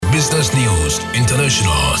business news,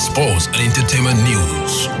 international, sports and entertainment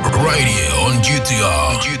news. Right here on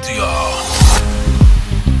GTR.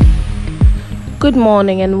 Good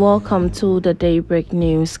morning and welcome to the Daybreak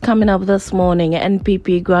News. Coming up this morning,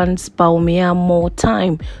 NPP grants Bawumia more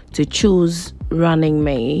time to choose running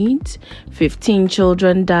mate. 15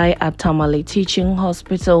 children die at Tamale Teaching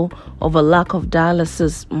Hospital over lack of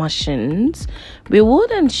dialysis machines. We would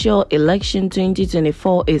ensure election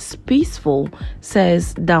 2024 is peaceful,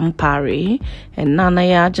 says Dampari, and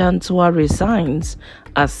Nanaya Jantua resigns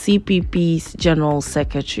as CPP's General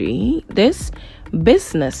Secretary. This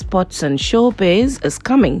business, sports and showbiz is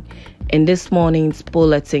coming in this morning's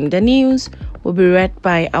bulletin. The news will be read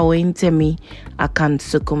by our Intemi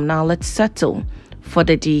Akansukum. Now let's settle for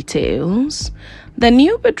the details. The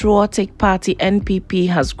new patriotic party NPP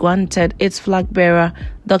has granted its flag bearer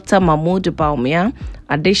Dr. Mahmoud Bawumia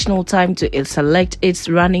additional time to select its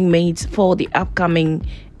running mates for the upcoming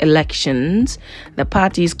elections. The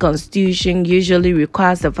party's constitution usually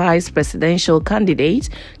requires the vice presidential candidate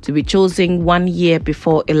to be chosen 1 year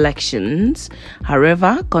before elections.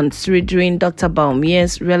 However, considering Dr.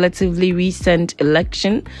 Bawumia's relatively recent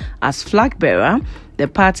election as flag bearer, the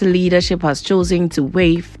party leadership has chosen to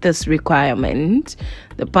waive this requirement.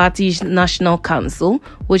 The party's National Council,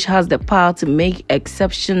 which has the power to make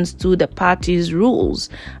exceptions to the party's rules,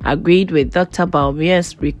 agreed with Dr.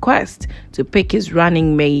 Bawumia's request to pick his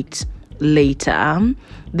running mate later.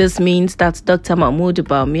 This means that Dr. Mahmoud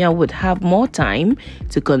Bawumia would have more time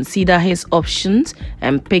to consider his options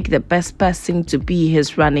and pick the best person to be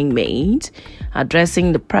his running mate.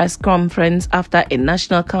 Addressing the press conference after a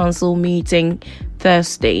National Council meeting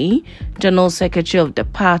Thursday, General Secretary of the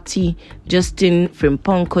party, Justin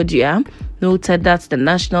Frimpong-Kodia, noted that the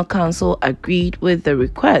National Council agreed with the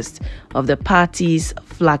request of the party's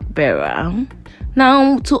flag bearer.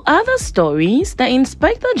 Now, to other stories, the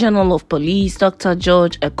Inspector General of Police, Dr.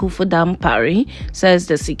 George Akufo-Dampare, says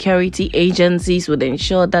the security agencies would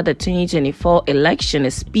ensure that the 2024 election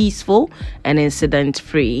is peaceful and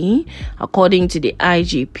incident-free. According to the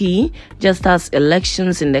IGP, just as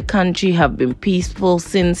elections in the country have been peaceful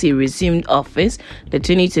since he resumed office, the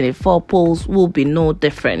 2024 polls will be no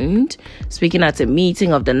different. Speaking at a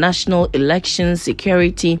meeting of the National Election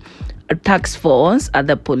Security Task Force at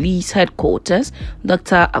the police headquarters,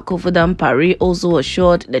 Dr. Akufo-Dampare also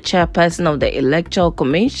assured the chairperson of the Electoral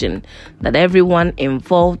Commission that everyone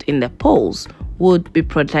involved in the polls would be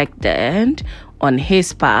protected. On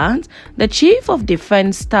his part, the Chief of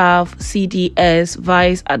Defense Staff, CDS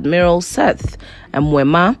Vice Admiral Seth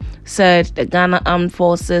Mwema, said the Ghana Armed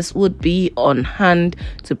Forces would be on hand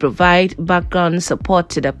to provide background support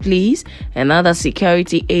to the police and other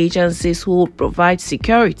security agencies who will provide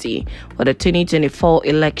security for the 2024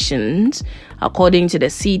 elections. According to the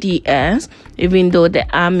CDS, even though the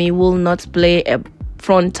army will not play a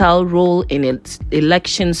frontal role in its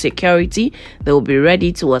election security, they will be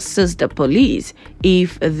ready to assist the police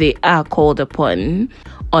if they are called upon.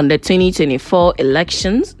 On the 2024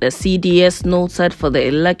 elections, the CDS noted for the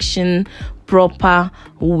election proper,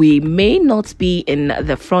 we may not be in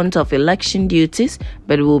the front of election duties,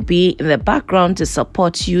 but will be in the background to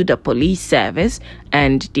support you, the police service,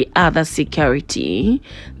 and the other security.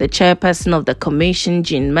 The chairperson of the commission,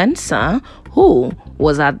 Jean Mensah, who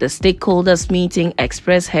was at the stakeholders meeting,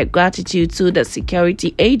 expressed her gratitude to the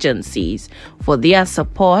security agencies for their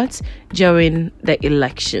support during the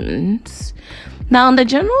elections. Now, the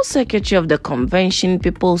General Secretary of the Convention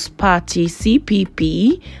People's Party,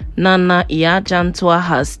 CPP, Nana Jantua,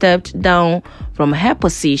 has stepped down from her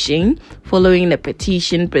position following a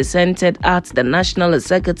petition presented at the National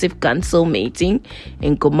Executive Council meeting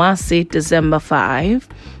in Kumasi, December 5.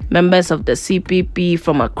 Members of the CPP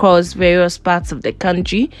from across various parts of the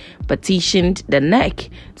country petitioned the NEC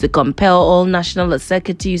to compel all national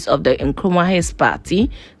executives of the Nkrumah's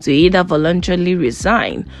party to either voluntarily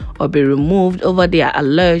resign or be removed over their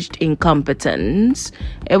alleged incompetence.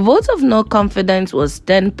 A vote of no confidence was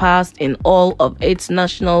then passed in all of its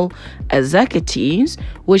national executives,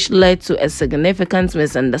 which led to a significant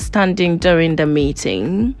misunderstanding during the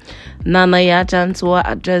meeting. Nana Jantua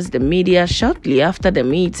addressed the media shortly after the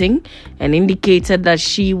meeting and indicated that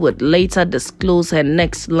she would later disclose her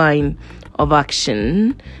next line of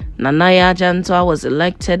action. Nana Jantua was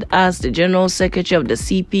elected as the General Secretary of the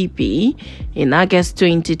CPP in August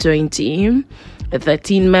 2020. A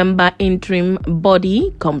 13-member interim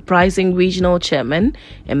body comprising regional chairman,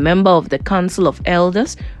 a member of the Council of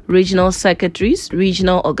Elders, regional secretaries,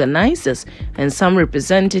 regional organizers, and some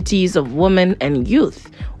representatives of women and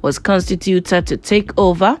youth was constituted to take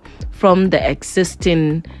over from the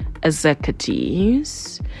existing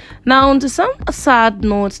executives. Now, on to some sad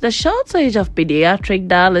notes, the shortage of pediatric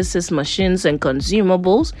dialysis machines and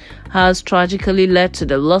consumables has tragically led to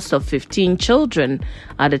the loss of 15 children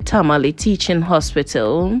at the Tamale Teaching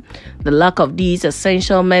Hospital. The lack of these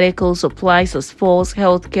essential medical supplies has forced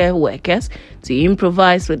healthcare workers to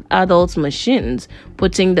improvise with adult machines,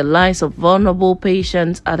 putting the lives of vulnerable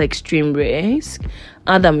patients at extreme risk.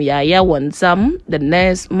 Adam Yaya Wanzam, the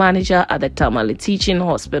nurse manager at the Tamale Teaching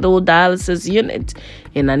Hospital Dialysis Unit,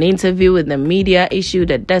 in an interview with the media, issued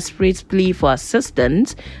a desperate plea for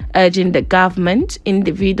assistance, urging the government,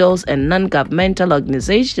 individuals, and non-governmental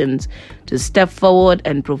organizations to step forward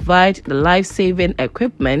and provide the life-saving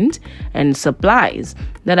equipment and supplies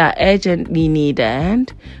that are urgently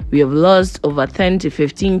needed. We have lost over 10 to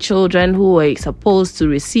 15 children who were supposed to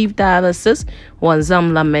receive dialysis,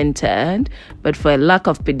 Wanzam lamented, but for a lack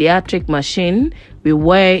of pediatric machine, we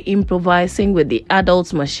were improvising with the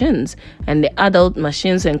adult machines, and the adult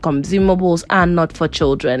machines and consumables are not for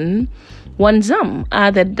children. Wanzam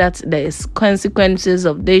added that the consequences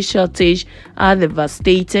of this shortage are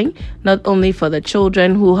devastating, not only for the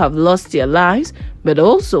children who have lost their lives, but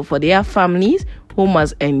also for their families who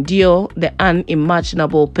must endure the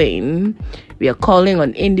unimaginable pain. We are calling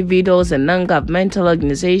on individuals and non-governmental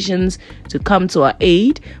organizations to come to our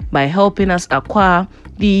aid by helping us acquire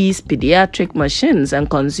these pediatric machines and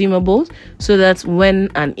consumables so that when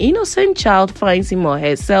an innocent child finds him or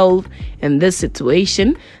herself in this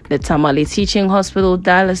situation, the Tamale Teaching Hospital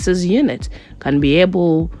Dialysis Unit can be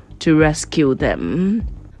able to rescue them.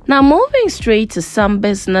 Now, moving straight to some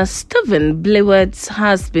business, Stephen Blewett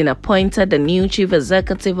has been appointed the new Chief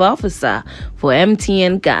Executive Officer for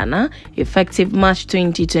MTN Ghana, effective March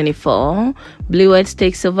 2024. Blewett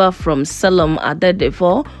takes over from Salom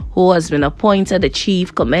Adedefo, who has been appointed the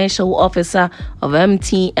Chief Commercial Officer of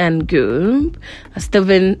MTN Group.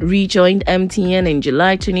 Stephen rejoined MTN in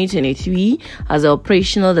July 2023 as the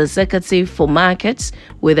Operational Executive for Markets,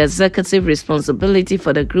 with executive responsibility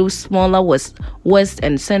for the group's smaller West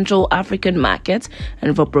and Central African markets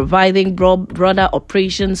and for providing broader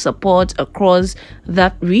operation support across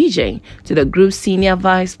that region to the group's Senior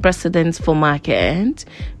Vice President for Market.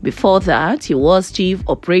 Before that, he was Chief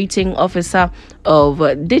Operating Officer of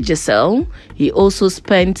Digicel. He also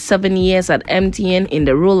spent 7 years at MTN in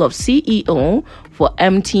the role of CEO for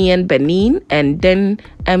MTN Benin and then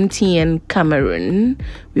MTN Cameroon.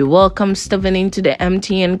 We welcome Stephen into the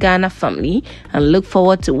MTN Ghana family and look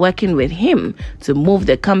forward to working with him to move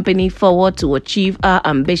the company forward to achieve our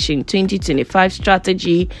Ambition 2025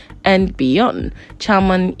 strategy and beyond.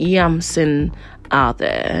 Chairman Yamson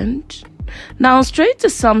added. Now, straight to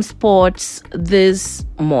some sports this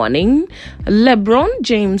morning. LeBron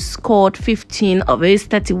James scored 15 of his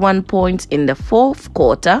 31 points in the fourth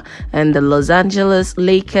quarter, and the Los Angeles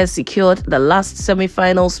Lakers secured the last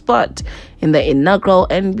semi-final spot in the inaugural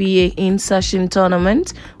NBA in-session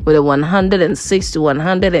tournament with a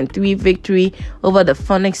 106-103 victory over the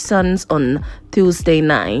Phoenix Suns on Tuesday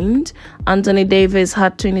night. Anthony Davis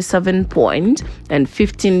had 27 points and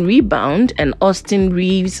 15 rebounds, and Austin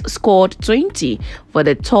Reeves scored 20 for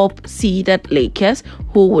the top-seeded Lakers,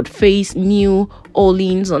 who would face New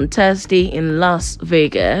Orleans on Thursday in Las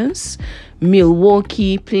Vegas.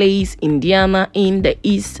 Milwaukee plays Indiana in the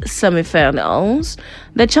East semifinals.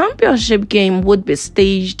 The championship game would be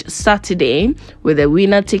staged Saturday, with the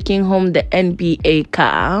winner taking home the NBA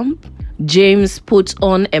Cup. James put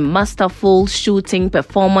on a masterful shooting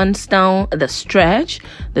performance down the stretch.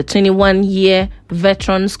 The 21-year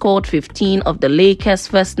veteran scored 15 of the Lakers'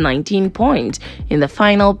 first 19 points in the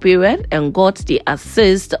final period and got the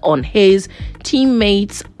assist on his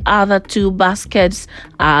teammates' other two baskets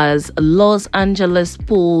as Los Angeles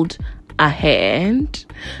pulled ahead.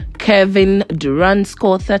 Kevin Durant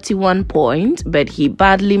scored 31 points, but he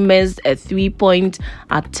badly missed a 3-point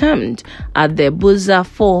attempt at the buzzer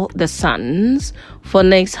for the Suns.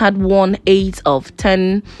 Phoenix had won 8 of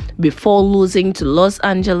 10 before losing to Los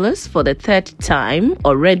Angeles for the third time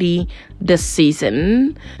already this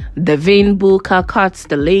season. Devin Booker cuts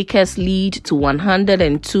the Lakers' lead to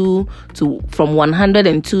 102 from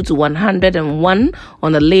 102 to 101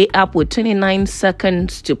 on a layup with 29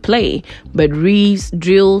 seconds to play, but Reeves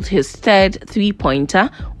drilled his third three-pointer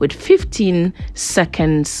with 15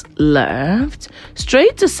 seconds left.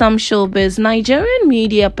 Straight to some showbiz. Nigerian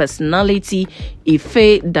media personality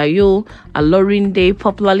Ife Dayo Alorinde,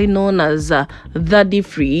 popularly known as Daddy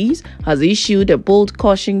Freeze, has issued a bold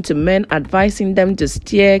caution to men, advising them to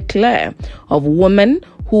steer clear of women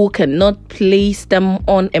who cannot place them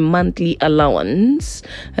on a monthly allowance.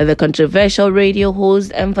 The controversial radio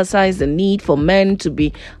host emphasized the need for men to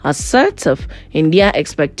be assertive in their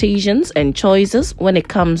expectations and choices when it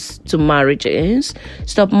comes to marriages.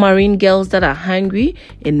 Stop marrying girls that are hungry.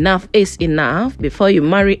 Enough is enough. Before you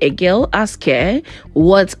marry a girl, ask her,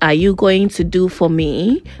 what are you going to do for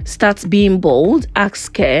me? Start being bold.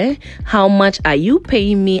 Ask her, how much are you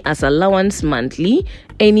paying me as allowance monthly?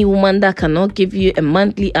 Any woman that cannot give you a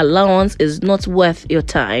monthly allowance is not worth your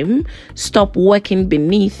time. Stop working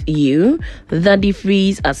beneath you. Daddy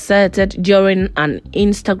Freeze asserted during an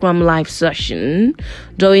Instagram live session.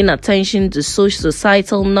 Drawing attention to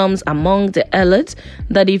societal norms among the elite,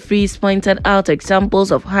 Daddy Freeze pointed out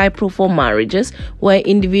examples of high-profile marriages where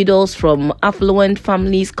individuals from affluent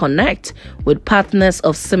families connect with partners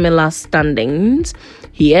of similar standings.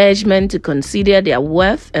 He urged men to consider their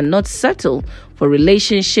worth and not settle for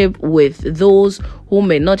relationship with those who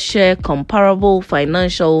may not share comparable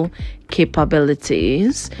financial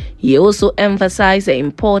capabilities. He also emphasized the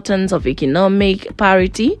importance of economic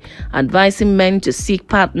parity, advising men to seek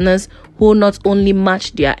partners who not only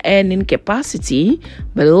match their earning capacity,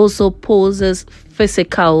 but also possess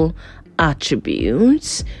physical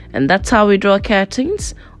attributes. And that's how we draw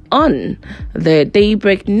curtains on the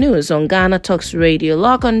Daybreak News on Ghana Talks Radio.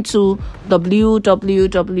 Log on to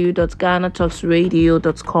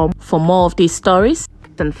www.GhanaTalksRadio.com for more of these stories,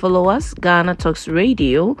 and follow us, Ghana Talks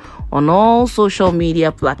Radio, on all social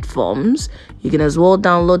media platforms. You can as well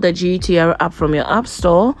download the GTR app from your App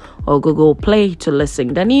Store or Google Play to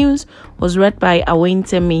listen. The news was read by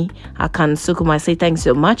Awentemi Akansukum. I say thanks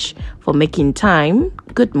so much for making time.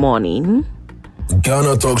 Good morning.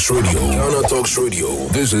 Ghana Talks Radio. Ghana Talks Radio.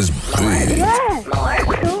 This is big. Yes. More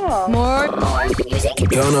cool. More music.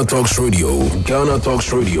 Ghana Talks Radio. Ghana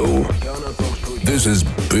Talks Radio. This is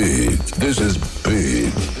big. This is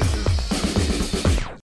big.